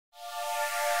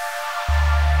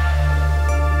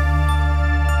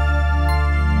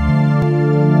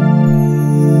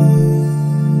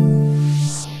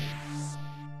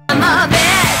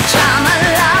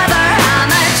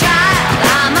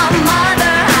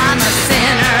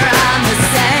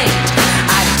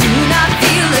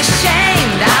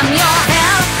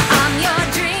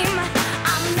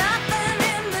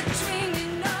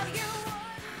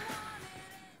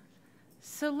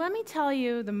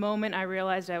you the moment I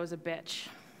realized I was a bitch.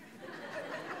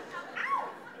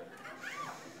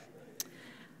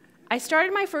 I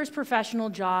started my first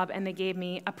professional job and they gave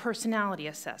me a personality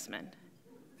assessment.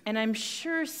 And I'm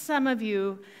sure some of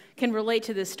you can relate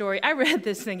to this story. I read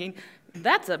this thinking,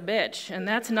 that's a bitch, and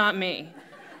that's not me.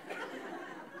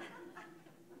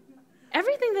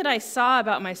 Everything that I saw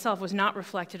about myself was not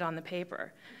reflected on the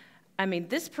paper. I mean,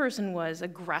 this person was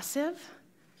aggressive.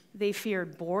 They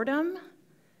feared boredom.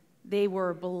 They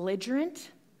were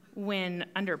belligerent when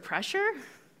under pressure.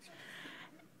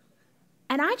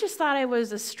 And I just thought I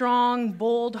was a strong,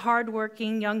 bold,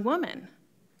 hardworking young woman.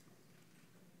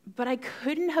 But I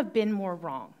couldn't have been more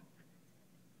wrong.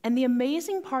 And the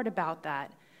amazing part about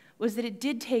that was that it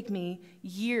did take me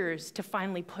years to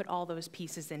finally put all those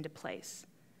pieces into place.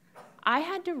 I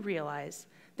had to realize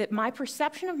that my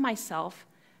perception of myself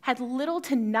had little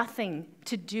to nothing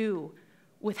to do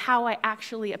with how I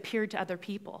actually appeared to other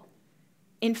people.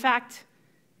 In fact,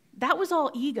 that was all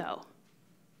ego.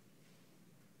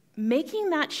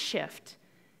 Making that shift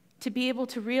to be able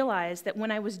to realize that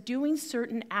when I was doing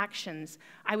certain actions,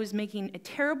 I was making a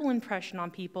terrible impression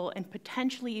on people and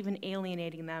potentially even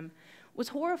alienating them was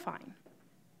horrifying.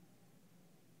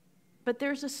 But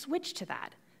there's a switch to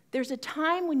that. There's a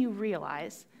time when you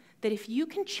realize that if you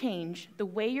can change the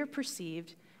way you're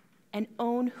perceived and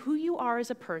own who you are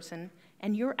as a person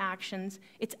and your actions,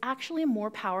 it's actually a more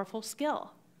powerful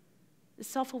skill. It's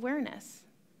self-awareness.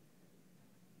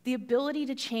 The ability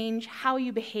to change how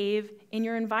you behave in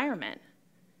your environment.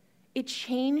 It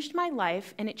changed my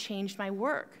life and it changed my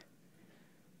work.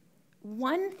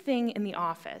 One thing in the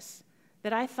office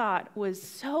that I thought was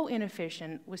so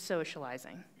inefficient was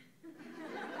socializing.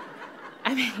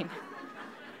 I mean,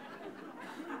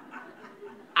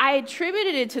 I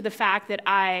attributed it to the fact that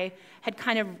I had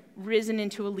kind of risen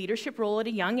into a leadership role at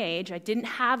a young age. I didn't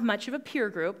have much of a peer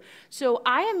group, so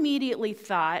I immediately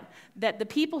thought that the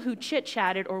people who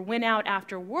chit-chatted or went out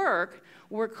after work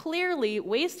were clearly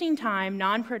wasting time,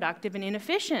 non-productive, and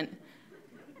inefficient.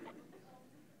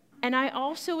 And I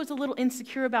also was a little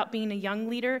insecure about being a young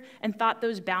leader and thought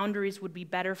those boundaries would be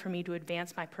better for me to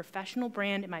advance my professional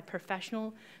brand and my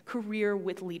professional career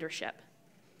with leadership.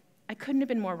 I couldn't have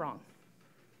been more wrong.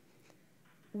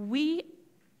 We,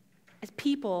 as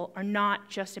people, are not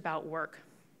just about work.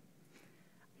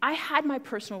 I had my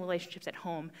personal relationships at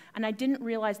home, and I didn't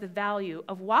realize the value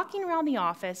of walking around the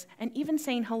office and even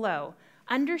saying hello,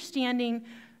 understanding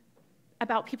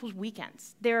about people's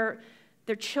weekends, their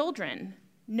children,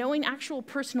 knowing actual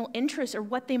personal interests or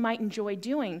what they might enjoy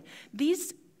doing.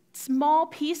 These small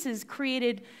pieces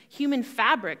created human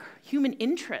fabric, human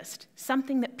interest,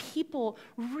 something that people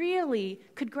really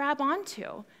could grab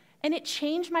onto. And it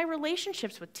changed my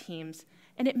relationships with teams,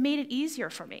 and it made it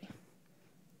easier for me.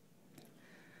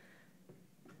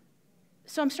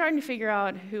 So I'm starting to figure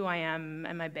out who I am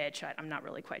and my bitch. I'm not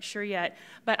really quite sure yet,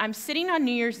 but I'm sitting on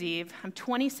New Year's Eve. I'm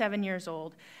 27 years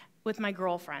old with my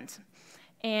girlfriends.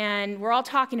 And we're all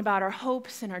talking about our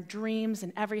hopes and our dreams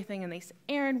and everything. And they said,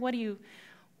 Erin, what do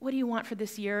you want for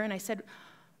this year? And I said,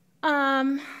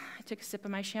 I took a sip of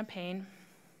my champagne.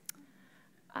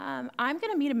 I'm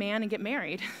going to meet a man and get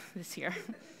married this year.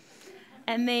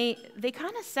 And they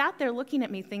kind of sat there looking at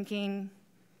me thinking,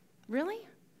 really?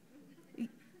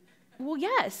 Well,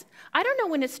 yes. I don't know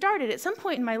when it started. At some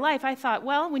point in my life, I thought,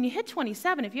 well, when you hit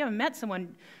 27, if you haven't met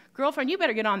someone, girlfriend, you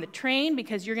better get on the train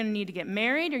because you're going to need to get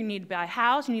married, you're going to need to buy a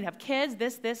house, you need to have kids,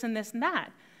 this, and this, and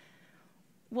that.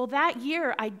 Well, that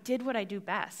year, I did what I do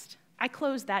best. I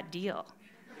closed that deal.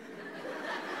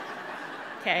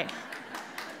 Okay.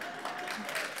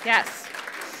 Yes.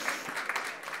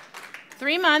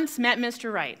 3 months, met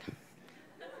Mr. Right.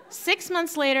 6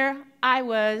 months later, I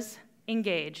was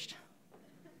engaged.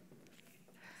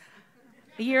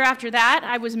 The year after that,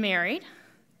 I was married,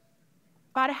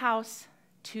 bought a house,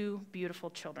 2 beautiful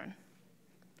children.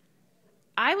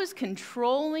 I was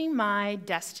controlling my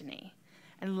destiny,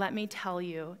 and let me tell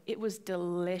you, it was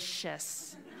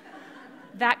delicious.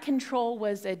 That control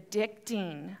was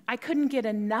addicting. I couldn't get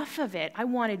enough of it. I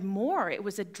wanted more. It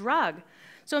was a drug.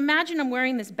 So imagine I'm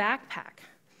wearing this backpack,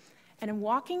 and I'm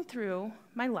walking through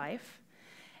my life,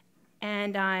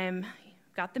 and I'm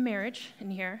got the marriage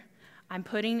in here. I'm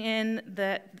putting in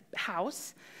the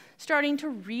house, starting to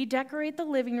redecorate the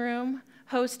living room,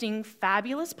 hosting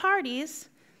fabulous parties.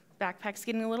 Backpack's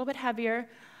getting a little bit heavier.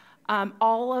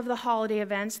 All of the holiday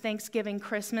events, Thanksgiving,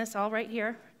 Christmas, all right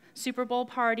here. Super Bowl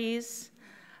parties.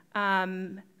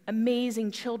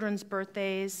 Amazing children's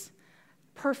birthdays,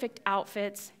 perfect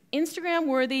outfits,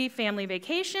 Instagram-worthy family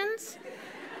vacations,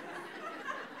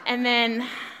 and then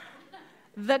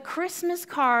the Christmas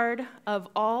card of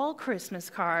all Christmas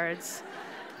cards,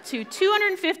 to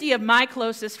 250 of my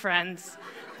closest friends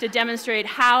to demonstrate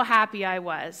how happy I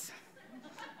was.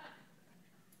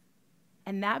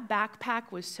 And that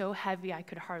backpack was so heavy I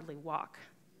could hardly walk,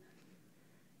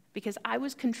 because I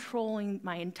was controlling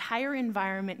my entire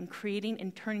environment and creating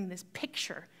and turning this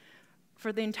picture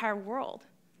for the entire world.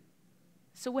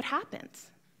 So what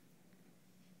happens?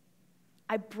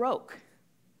 I broke.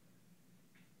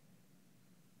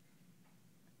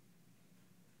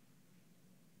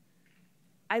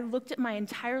 I looked at my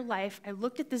entire life, I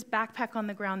looked at this backpack on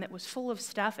the ground that was full of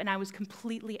stuff, and I was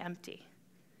completely empty.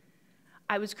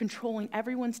 I was controlling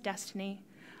everyone's destiny.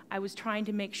 I was trying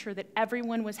to make sure that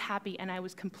everyone was happy, and I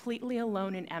was completely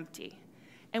alone and empty.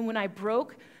 And when I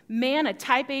broke, man, a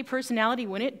type A personality,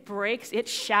 when it breaks, it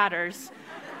shatters.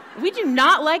 We do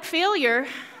not like failure.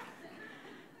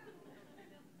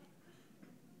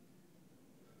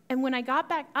 And when I got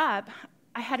back up,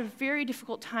 I had a very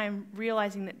difficult time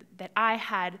realizing that I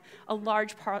had a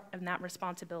large part of that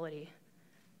responsibility.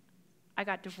 I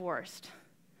got divorced.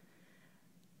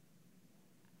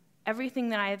 Everything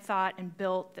that I had thought and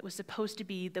built that was supposed to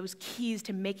be those keys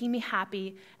to making me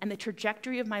happy and the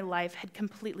trajectory of my life had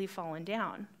completely fallen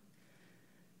down.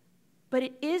 But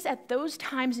it is at those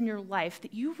times in your life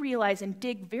that you realize and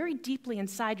dig very deeply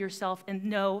inside yourself and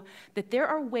know that there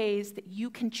are ways that you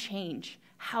can change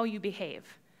how you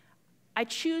behave. I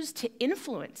choose to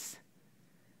influence.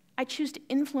 I choose to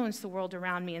influence the world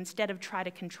around me instead of try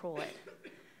to control it.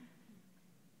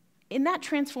 In that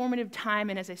transformative time,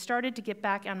 and as I started to get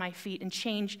back on my feet and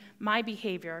change my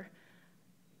behavior,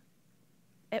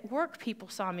 at work people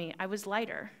saw me, I was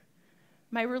lighter.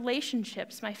 My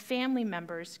relationships, my family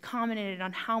members commented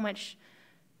on how much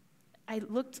I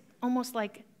looked almost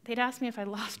like, they'd ask me if I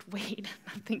lost weight.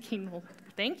 I'm thinking, well,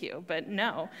 thank you, but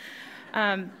no.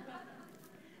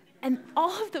 And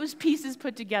all of those pieces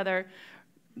put together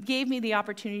gave me the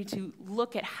opportunity to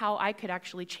look at how I could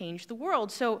actually change the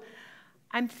world. So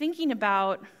I'm thinking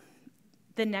about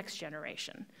the next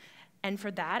generation. And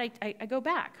for that, I go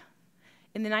back.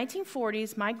 In the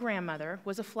 1940s, my grandmother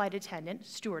was a flight attendant,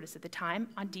 stewardess at the time,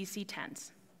 on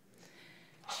DC-10s.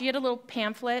 She had a little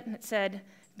pamphlet that said,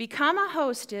 "Become a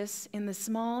hostess in the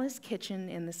smallest kitchen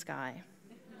in the sky."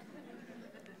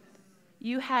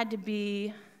 You had to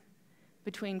be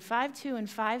between 5'2" and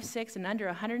 5'6" and under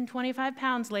 125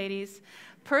 pounds, ladies.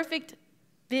 Perfect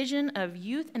vision of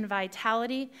youth and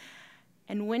vitality.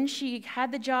 And when she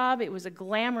had the job, it was a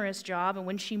glamorous job. And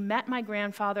when she met my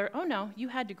grandfather, oh no, you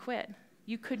had to quit.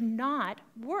 You could not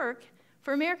work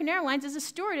for American Airlines as a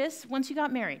stewardess once you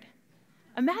got married.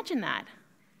 Imagine that.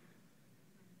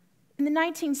 In the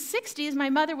 1960s, my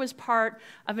mother was part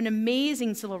of an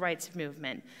amazing civil rights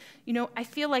movement. You know, I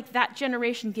feel like that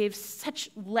generation gave such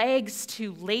legs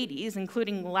to ladies,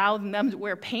 including allowing them to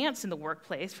wear pants in the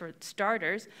workplace, for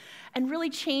starters, and really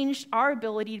changed our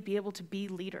ability to be able to be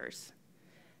leaders.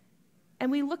 And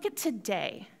we look at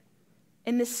today,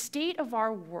 in the state of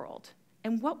our world,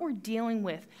 and what we're dealing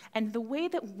with, and the way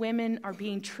that women are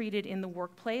being treated in the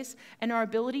workplace, and our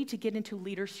ability to get into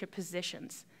leadership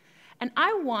positions. And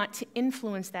I want to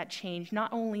influence that change,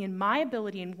 not only in my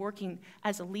ability in working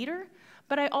as a leader,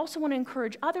 but I also want to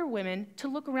encourage other women to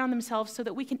look around themselves so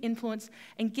that we can influence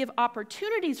and give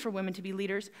opportunities for women to be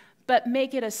leaders, but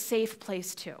make it a safe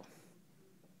place too.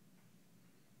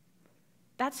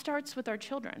 That starts with our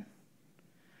children.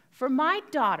 For my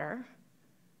daughter,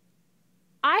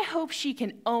 I hope she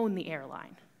can own the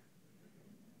airline.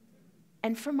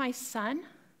 And for my son,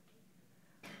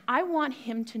 I want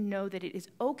him to know that it is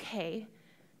okay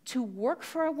to work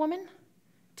for a woman,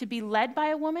 to be led by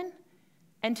a woman,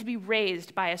 and to be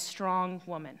raised by a strong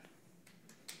woman.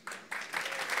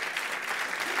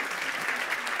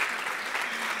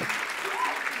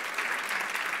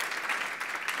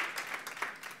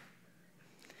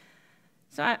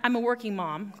 So I'm a working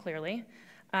mom, clearly.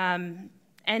 And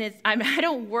I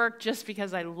don't work just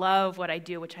because I love what I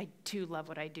do, which I do love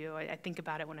what I do. I think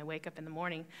about it when I wake up in the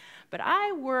morning. But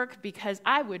I work because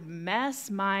I would mess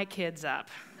my kids up.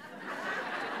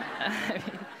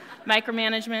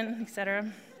 Micromanagement,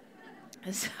 etc.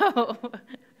 So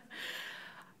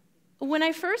when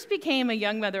I first became a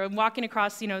young mother, I'm walking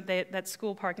across, that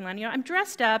school parking lot. I'm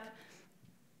dressed up,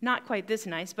 not quite this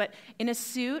nice, but in a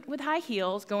suit with high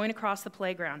heels, going across the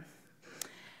playground.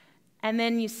 And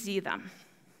then you see them.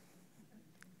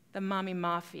 The mommy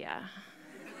mafia.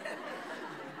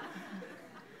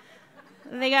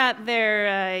 They got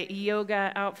their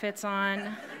yoga outfits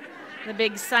on, the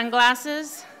big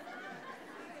sunglasses.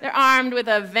 They're armed with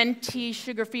a venti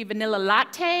sugar-free vanilla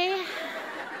latte.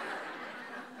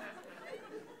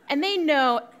 And they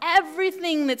know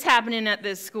everything that's happening at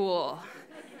this school.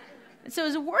 So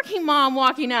as a working mom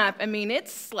walking up, I mean,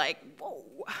 it's like, whoa.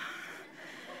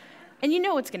 And you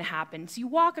know what's going to happen. So you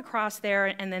walk across there,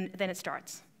 and then it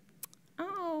starts.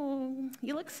 Oh,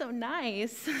 you look so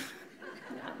nice. Yeah.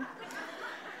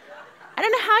 I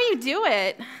don't know how you do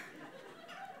it.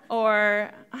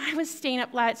 Or, I was staying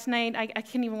up last night. I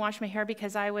couldn't even wash my hair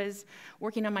because I was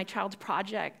working on my child's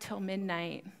project till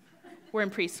midnight. We're in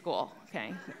preschool,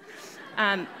 okay?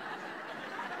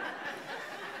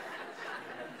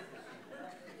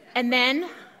 And then,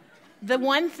 the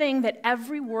one thing that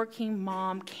every working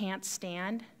mom can't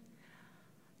stand,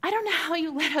 I don't know how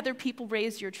you let other people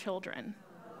raise your children.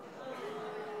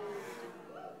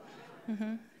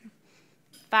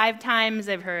 5 times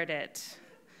I've heard it.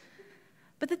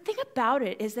 But the thing about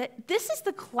it is that this is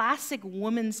the classic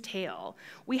woman's tale.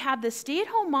 We have the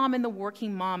stay-at-home mom and the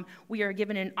working mom. We are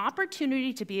given an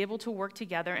opportunity to be able to work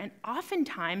together, and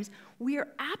oftentimes we are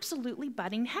absolutely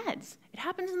butting heads. It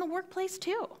happens in the workplace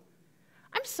too.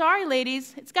 I'm sorry,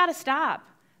 ladies, it's got to stop.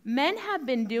 Men have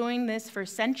been doing this for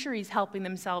centuries, helping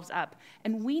themselves up,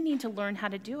 and we need to learn how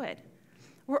to do it.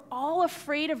 We're all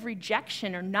afraid of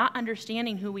rejection or not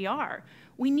understanding who we are.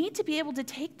 We need to be able to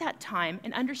take that time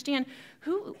and understand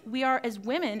who we are as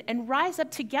women and rise up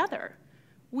together.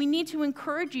 We need to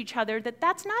encourage each other that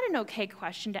that's not an okay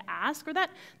question to ask, or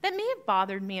that may have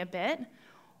bothered me a bit.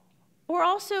 Or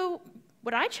also,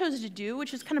 what I chose to do,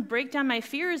 which is kind of break down my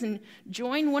fears and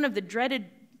join one of the dreaded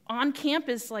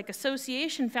on-campus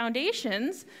association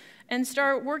foundations and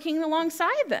start working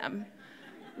alongside them,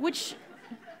 which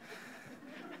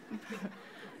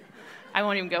I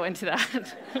won't even go into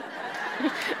that.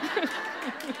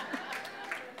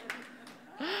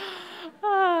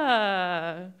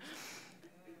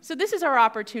 So this is our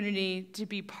opportunity to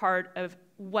be part of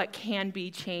what can be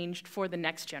changed for the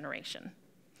next generation.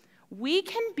 We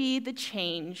can be the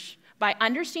change by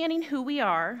understanding who we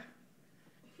are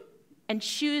and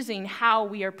choosing how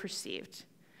we are perceived.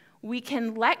 We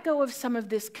can let go of some of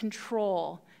this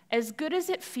control. As good as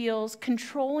it feels,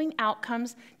 controlling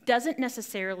outcomes doesn't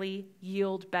necessarily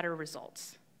yield better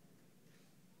results.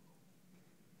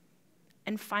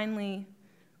 And finally,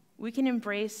 we can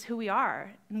embrace who we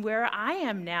are. And where I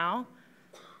am now,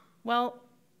 well,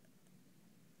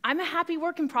 I'm a happy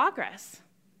work in progress.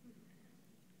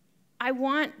 I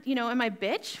want, am I a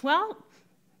bitch? Well,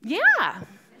 yeah.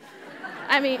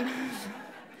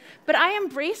 But I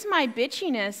embrace my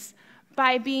bitchiness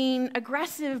by being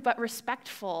aggressive but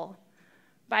respectful,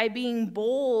 by being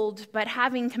bold but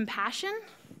having compassion,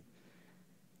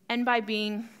 and by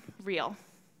being real.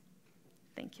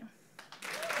 Thank you.